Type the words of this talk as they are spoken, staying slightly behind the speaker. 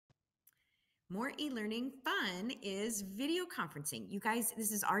More e-learning fun is video conferencing. You guys,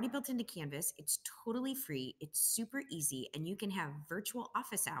 this is already built into Canvas. It's totally free. It's super easy, and you can have virtual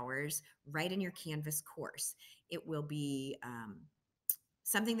office hours right in your Canvas course. It will be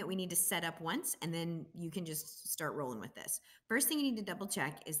something that we need to set up once, and then you can just start rolling with this. First thing you need to double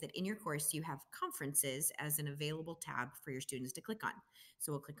check is that in your course, you have conferences as an available tab for your students to click on.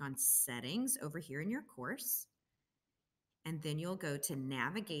 So we'll click on settings over here in your course, and then you'll go to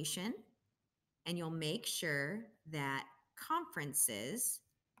navigation, and you'll make sure that conferences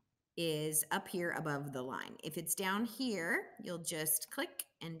is up here above the line. If it's down here, you'll just click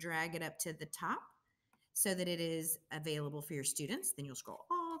and drag it up to the top so that it is available for your students. Then you'll scroll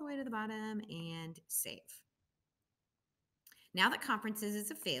all the way to the bottom and save. Now that conferences is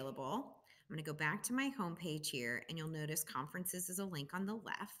available, I'm going to go back to my home page here, and you'll notice conferences is a link on the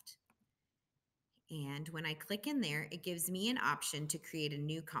left. And when I click in there, it gives me an option to create a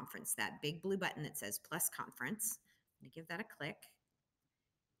new conference, that big blue button that says plus conference. I'm going to give that a click.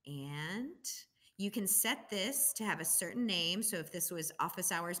 And you can set this to have a certain name. So if this was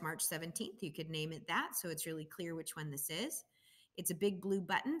office hours March 17th, you could name it that so it's really clear which one this is. It's a big blue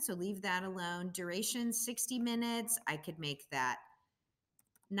button, so leave that alone. Duration 60 minutes. I could make that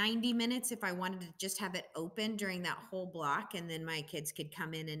 90 minutes if I wanted to just have it open during that whole block, and then my kids could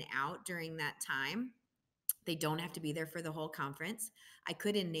come in and out during that time. They don't have to be there for the whole conference. I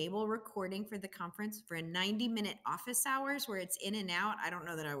could enable recording for the conference for a 90-minute office hours where it's in and out. I don't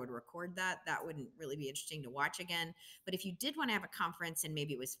know that I would record that. That wouldn't really be interesting to watch again. But if you did want to have a conference and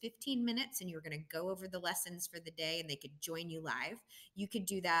maybe it was 15 minutes and you were going to go over the lessons for the day and they could join you live, you could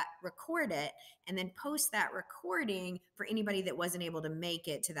do that, record it, and then post that recording for anybody that wasn't able to make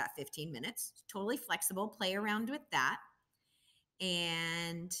it to that 15 minutes. Totally flexible. Play around with that.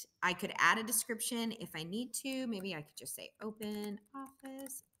 And I could add a description if I need to. Maybe I could just say open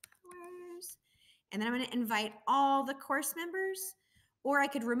office hours. And then I'm going to invite all the course members, or I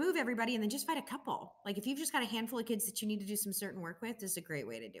could remove everybody and then just invite a couple. Like if you've just got a handful of kids that you need to do some certain work with, this is a great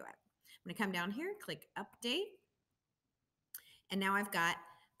way to do it. I'm going to come down here, click update. And now I've got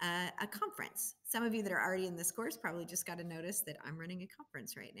a conference. Some of you that are already in this course probably just got to notice that I'm running a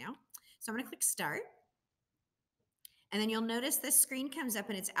conference right now. So I'm going to click start. And then you'll notice this screen comes up,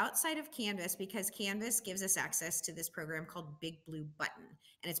 and it's outside of Canvas because Canvas gives us access to this program called Big Blue Button.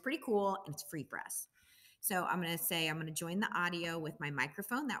 And it's pretty cool, and it's free for us. So I'm going to say I'm going to join the audio with my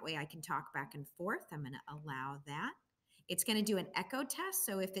microphone. That way I can talk back and forth. I'm going to allow that. It's going to do an echo test.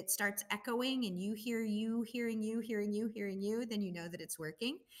 So if it starts echoing and you hear you, hearing you, hearing you, hearing you, then you know that it's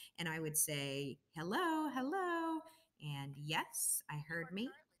working. And I would say, hello, hello. And yes, I heard me.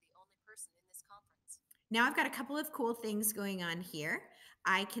 Now I've got a couple of cool things going on here.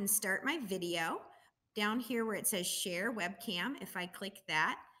 I can start my video down here where it says share webcam. If I click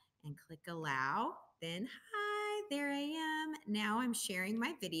that and click allow, then hi, there I am. Now I'm sharing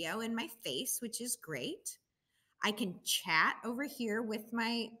my video and my face, which is great. I can chat over here with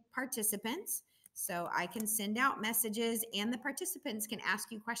my participants. So I can send out messages, and the participants can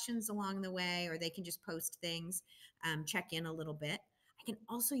ask you questions along the way, or they can just post things, check in a little bit. I can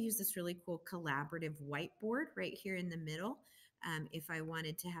also use this really cool collaborative whiteboard right here in the middle. If I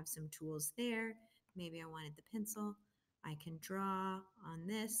wanted to have some tools there, maybe I wanted the pencil, I can draw on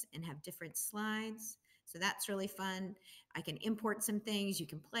this and have different slides. So that's really fun. I can import some things. You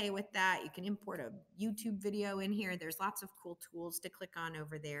can play with that. You can import a YouTube video in here. There's lots of cool tools to click on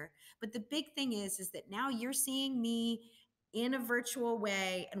over there. But the big thing is that now you're seeing me in a virtual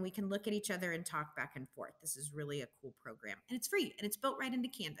way, and we can look at each other and talk back and forth. This is really a cool program, and it's free, and it's built right into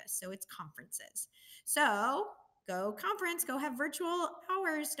Canvas. So it's conferences. So go conference, go have virtual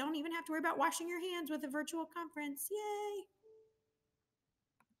hours. Don't even have to worry about washing your hands with a virtual conference. Yay.